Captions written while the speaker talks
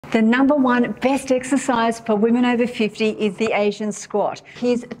The number one best exercise for women over 50 is the Asian squat.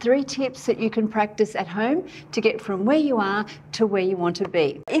 Here's 3 tips that you can practice at home to get from where you are to where you want to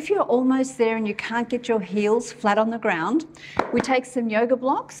be. If you're almost there and you can't get your heels flat on the ground, we take some yoga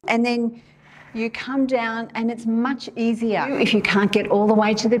blocks and then you come down, and it's much easier. If you can't get all the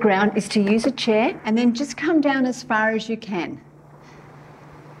way to the ground, is to use a chair and then just come down as far as you can.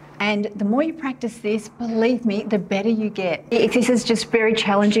 And the more you practice this, believe me, the better you get. If this is just very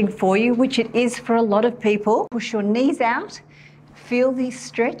challenging for you, which it is for a lot of people, push your knees out, feel the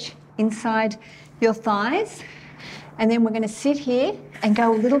stretch inside your thighs, and then we're going to sit here and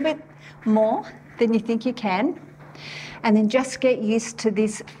go a little bit more than you think you can. And then just get used to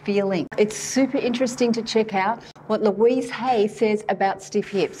this feeling. It's super interesting to check out what Louise Hay says about stiff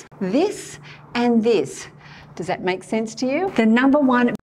hips. This and this. Does that make sense to you? The number one